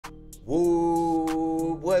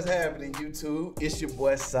Woo! What's happening, YouTube? It's your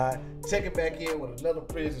boy Sai. Checking back in with another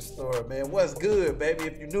prison story, man. What's good, baby?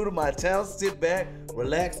 If you're new to my channel, sit back,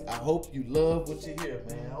 relax. I hope you love what you hear,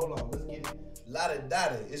 man. Hold on, let's get it. Lottie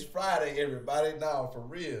Dottie. It's Friday, everybody. Now, for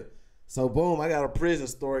real. So, boom, I got a prison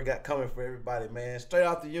story coming for everybody, man. Straight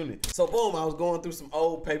off the unit. So, boom, I was going through some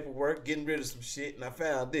old paperwork, getting rid of some shit, and I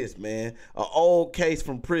found this, man. An old case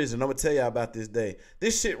from prison. I'm going to tell y'all about this day.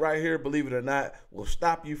 This shit right here, believe it or not, will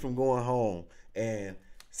stop you from going home. And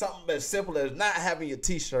something as simple as not having your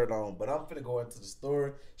t-shirt on. But I'm finna go into the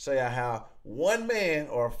story, show y'all how one man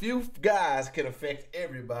or a few guys can affect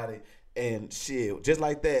everybody. And shit, just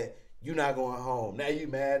like that, you not going home. Now you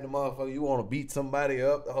mad, the motherfucker. You want to beat somebody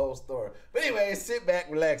up, the whole story. But anyway, sit back,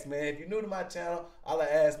 relax, man. If you're new to my channel, all I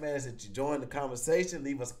ask, man, is that you join the conversation.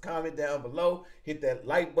 Leave us a comment down below. Hit that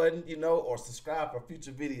like button, or subscribe for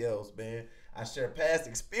future videos, man. I share past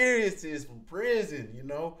experiences from prison,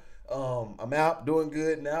 I'm out doing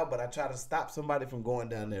good now, but I try to stop somebody from going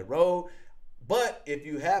down that road. But if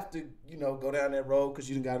you have to, go down that road because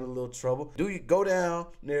you done got in a little trouble, go down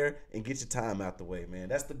there and get your time out the way, man.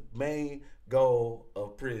 That's the main goal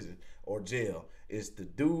of prison or jail, is to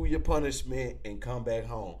do your punishment and come back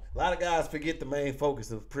home. A lot of guys forget the main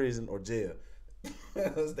focus of prison or jail.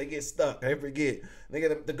 They get stuck. They forget.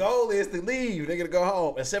 The goal is to leave. They're gonna go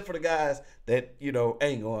home. Except for the guys that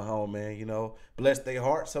ain't going home, man. Bless their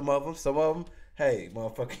heart. Some of them. Hey,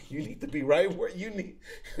 motherfucker, you need to be right where you need.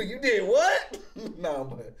 You did what? No,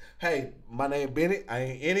 but hey, my name Bennett. I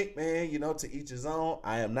ain't in it, man. To each his own.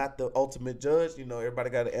 I am not the ultimate judge. Everybody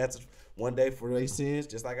got to answer one day for their sins,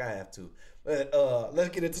 just like I have to. But let's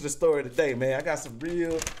get into the story today, man. I got some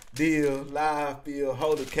real deal, live field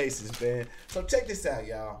holder cases, man. So check this out,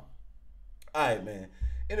 y'all. All right, man.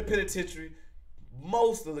 In the penitentiary,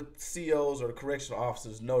 most of the COs or the correctional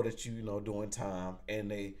officers know that you doing time, and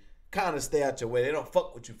they kind of stay out your way. They don't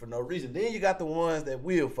fuck with you for no reason. Then you got the ones that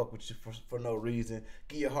will fuck with you for no reason,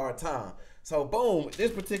 give you a hard time. So boom, this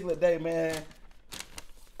particular day, man,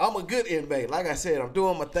 I'm a good inmate. Like I said, I'm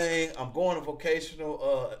doing my thing. I'm going to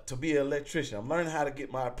vocational to be an electrician. I'm learning how to get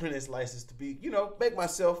my apprentice license to be,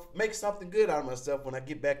 make something good out of myself when I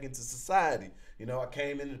get back into society. I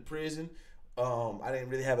came into prison. I didn't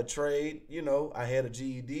really have a trade. I had a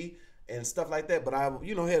GED and stuff like that. But I,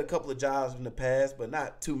 had a couple of jobs in the past, but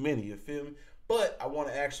not too many, you feel me? But I want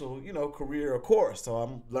an actual, career or course. So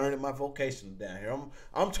I'm learning my vocation down here.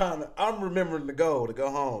 I'm remembering the goal to go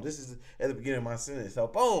home. This is at the beginning of my sentence. So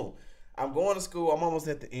boom, I'm going to school. I'm almost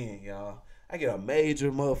at the end, y'all. I get a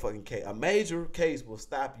major motherfucking case. A major case will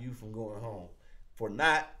stop you from going home for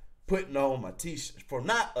not putting on my t-shirt, for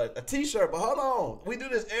not a t-shirt. But hold on, we do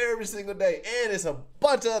this every single day. And it's a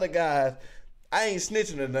bunch of other guys. I ain't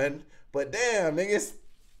snitching or nothing, but damn, nigga, it's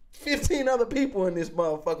 15 other people in this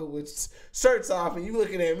motherfucker with shirts off, and you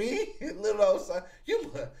looking at me, little old son.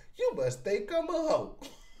 You must think I'm a hoe.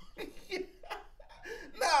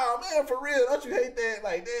 Nah, man, for real, don't you hate that?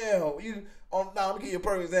 Like, damn, I'm gonna give you a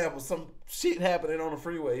perfect example. Some shit happening on the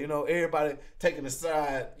freeway, everybody taking a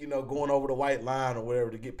side, going over the white line or whatever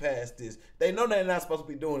to get past this. They know they're not supposed to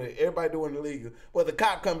be doing it. Everybody doing it illegal. But the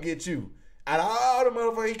cop come get you. Out of all the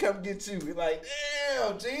motherfuckers, he come get you. He's like,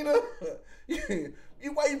 damn, Gina,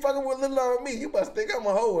 why you fucking with little old me? You must think I'm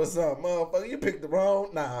a hoe or something, motherfucker. You picked the wrong,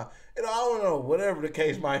 nah. I don't know, whatever the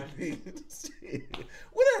case might be.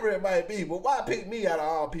 Whatever it might be, but why pick me out of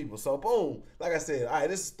all people? So boom, like I said, all right,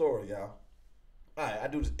 this is a story, y'all. All right, I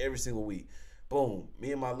do this every single week. Boom,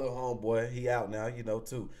 me and my little homeboy, he out now,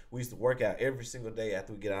 too. We used to work out every single day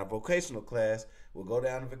after we get out of vocational class. We'll go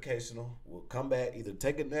down to vocational. We'll come back, either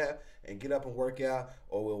take a nap and get up and work out,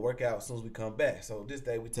 or we'll work out as soon as we come back. So this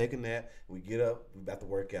day we take a nap, we get up, we about to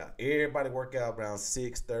work out. Everybody work out around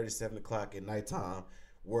 6:30, 7 o'clock at nighttime.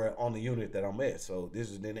 We're on the unit that I'm at. So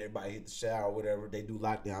this is then everybody hit the shower or whatever. They do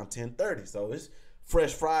lockdown 10:30. So it's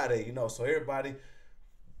Fresh Friday, so everybody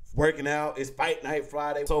working out. It's fight night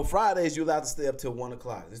Friday. So Fridays, you're allowed to stay up till 1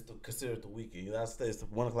 o'clock. It's considered the weekend. You're allowed to stay till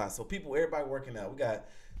 1 o'clock. So everybody working out. We got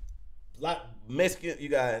Mexican, you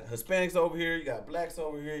got Hispanics over here, you got blacks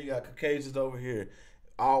over here, you got Caucasians over here,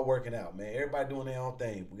 all working out, man. Everybody doing their own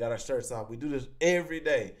thing. We got our shirts off. We do this every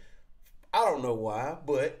day. I don't know why,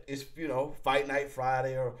 but it's, fight night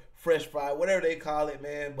Friday or Fresh Friday, whatever they call it,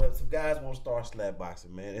 man. But some guys want to start slap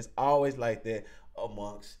boxing, man. It's always like that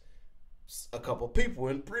amongst a couple people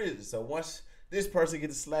in prison. So once this person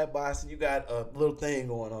gets a slap boxing, you got a little thing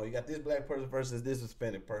going on. You got this black person versus this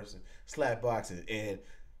Hispanic person slap boxing, and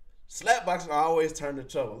slap boxing always turn to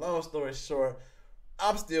trouble. Long story short,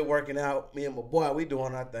 I'm still working out. Me and my boy, we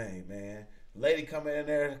doing our thing, man. Lady coming in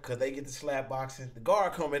there because they get the slap boxing. The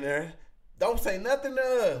guard come in there. Don't say nothing to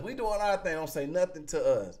us. We doing our thing. Don't say nothing to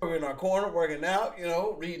us. We're in our corner, working out, you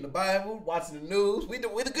know, reading the Bible, watching the news. We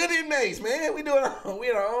the good inmates, man. We in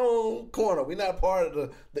our own corner. We not part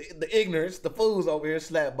of the ignorance, the fools over here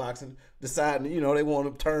slap boxing, deciding, you know, they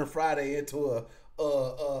want to turn Friday into a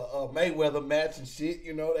Mayweather match and shit.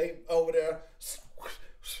 You know, they over there.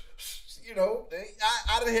 You know,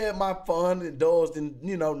 I done had my fun, indulged in,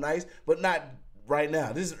 you know, nice, but not right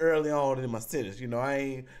now. This is early on in my sentence. You know, I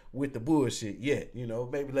ain't with the bullshit yet. You know,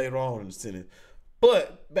 maybe later on in the sentence.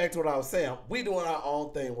 But back to what I was saying, we doing our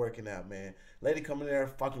own thing, working out, man. Lady coming there,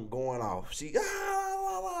 fucking going off. She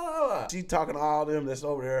talking to all them that's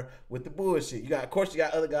over there with the bullshit. Of course, you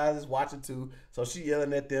got other guys that's watching too, so she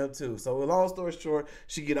yelling at them too. So long story short,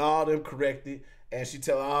 she get all them corrected. And she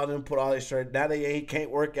tell all them put all their shirt. Now they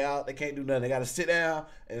can't work out. They can't do nothing. They got to sit down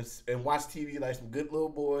and watch TV like some good little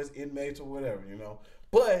boys, inmates or whatever, you know.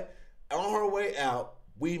 But on her way out,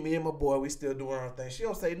 me and my boy, we still doing our thing. She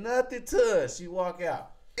don't say nothing to us. She walk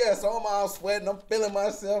out. Yeah, so I'm all sweating. I'm feeling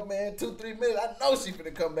myself, man. 2-3 minutes. I know she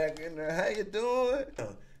finna come back in there. How you doing?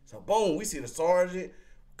 So boom, we see the sergeant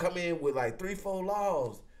come in with like 3-4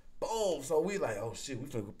 laws. Boom. So we like, oh shit, we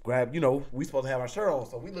finna grab, you know, we supposed to have our shirt on.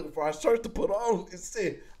 So we looking for our shirts to put on and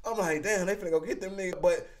shit. I'm like, damn, they finna go get them niggas.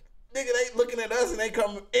 But nigga, they looking at us and they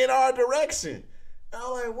come in our direction. And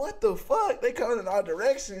I'm like, what the fuck? They coming in our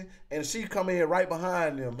direction and she come in right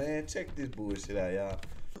behind them, man. Check this bullshit out, y'all.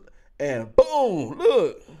 And boom,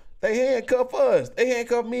 look, they handcuff us. They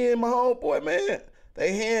handcuffed me and my homeboy, man.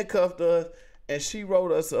 They handcuffed us and she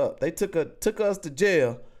wrote us up. They took us to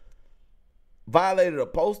jail. Violated a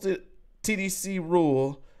posted TDC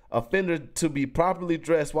rule, offender to be properly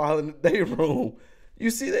dressed while in the day room. You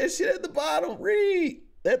see that shit at the bottom? Read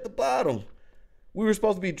at the bottom. We were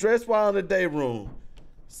supposed to be dressed while in the day room.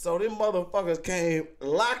 So them motherfuckers came,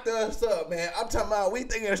 locked us up, man. I'm talking about we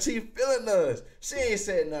thinking she feeling us. She ain't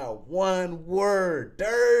said not one word.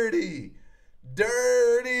 Dirty.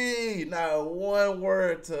 Not one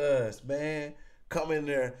word to us, man. Come in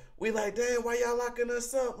there. We like, damn, why y'all locking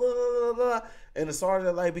us up? Blah, blah, blah, blah. And the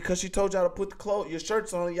sergeant like, because she told y'all to put your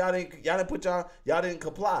shirts on, y'all didn't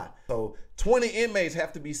comply. So 20 inmates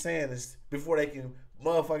have to be saying this before they can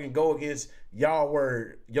motherfucking go against your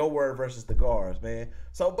word versus the guards, man.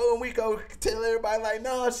 So boom, we go tell everybody like,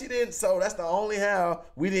 no, she didn't. So that's the only how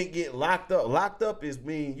we didn't get locked up. Locked up is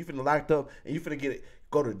mean you finna locked up and you finna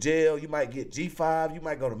go to jail. You might get G5. You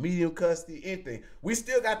might go to medium custody, anything. We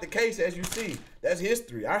still got the case, as you see. That's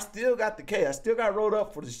history. I still got the case. I still got rolled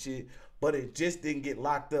up for the shit, but it just didn't get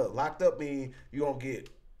locked up. Locked up means you gonna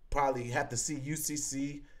probably have to see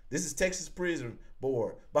UCC. This is Texas Prison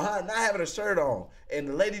Board. Behind not having a shirt on. And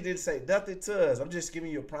the lady didn't say nothing to us. I'm just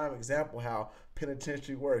giving you a prime example how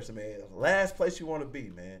penitentiary works, man. Last place you want to be,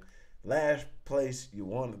 man. Last place you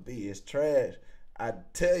want to be. It's trash. I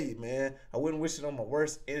tell you, man, I wouldn't wish it on my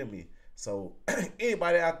worst enemy. So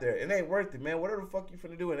anybody out there, it ain't worth it, man. Whatever the fuck you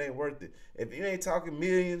finna do, it ain't worth it. If you ain't talking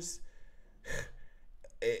millions,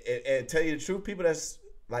 and tell you the truth, people that's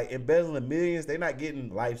like embezzling millions, they not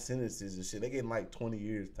getting life sentences and shit. They getting like 20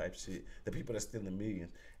 years type shit. The people that's stealing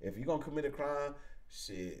millions. If you gonna commit a crime,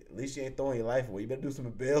 shit, at least you ain't throwing your life away. You better do some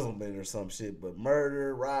embezzlement or some shit. But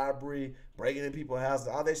murder, robbery, breaking in people's houses,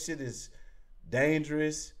 all that shit is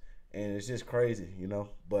dangerous. And it's just crazy, you know.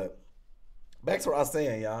 But back to what I was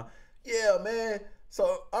saying, y'all. Yeah, man.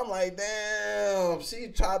 So I'm like, damn, she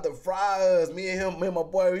tried to fry us. Me and my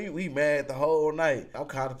boy, we mad the whole night. I'm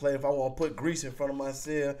contemplating if I want to put grease in front of my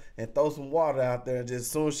cell and throw some water out there. And just as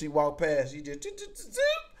soon as she walked past, she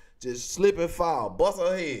just slip and fall, bust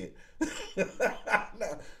her head.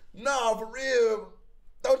 No, for real.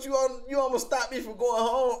 Don't you almost stop me from going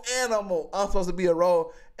home? And I'm supposed to be a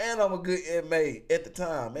role, and I'm a good inmate at the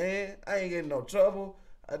time, man. I ain't getting no trouble.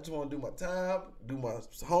 I just want to do my time, do my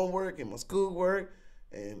homework and my schoolwork,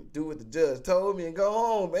 and do what the judge told me and go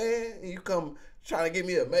home, man. And you come trying to get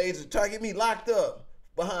me a major, try to get me locked up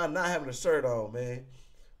behind not having a shirt on, man.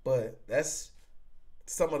 But that's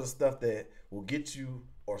some of the stuff that will get you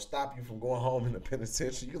or stop you from going home in the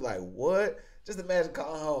penitentiary. You like, what? Just imagine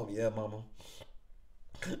calling home. Yeah, mama.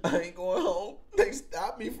 I ain't going home. They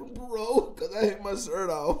stopped me from parole because I had my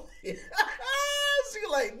shirt off. She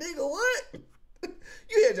like, nigga, what?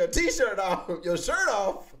 You had your t-shirt off, your shirt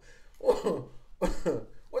off.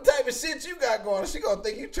 What type of shit you got going? She gonna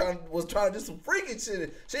think you was trying to do some freaky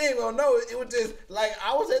shit. She ain't gonna know it. It was just like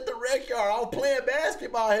I was at the rec yard. I was playing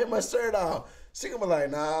basketball. I had my shirt off. She gonna be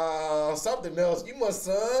like, nah, something else. You must,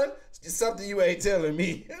 son. It's something you ain't telling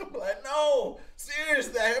me. I'm like, no,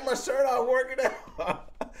 seriously, I had my shirt off working out.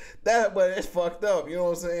 But it's fucked up, you know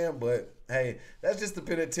what I'm saying? But hey, that's just the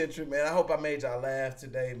penitentiary, man. I hope I made y'all laugh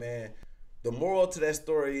today, man. The moral to that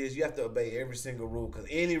story is you have to obey every single rule, because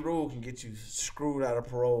any rule can get you screwed out of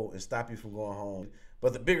parole and stop you from going home.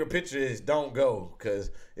 But the bigger picture is don't go, because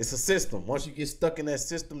it's a system. Once you get stuck in that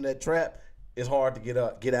system, that trap, it's hard to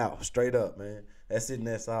get out, straight up, man. That's it and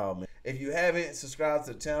that's all, man. If you haven't subscribed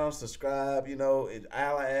to the channel, subscribe. You know,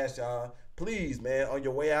 all I ask y'all, please, man, on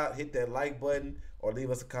your way out, hit that like button or leave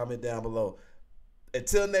us a comment down below.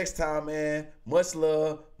 Until next time, man, much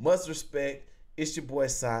love, much respect. It's your boy,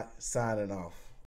 signing off.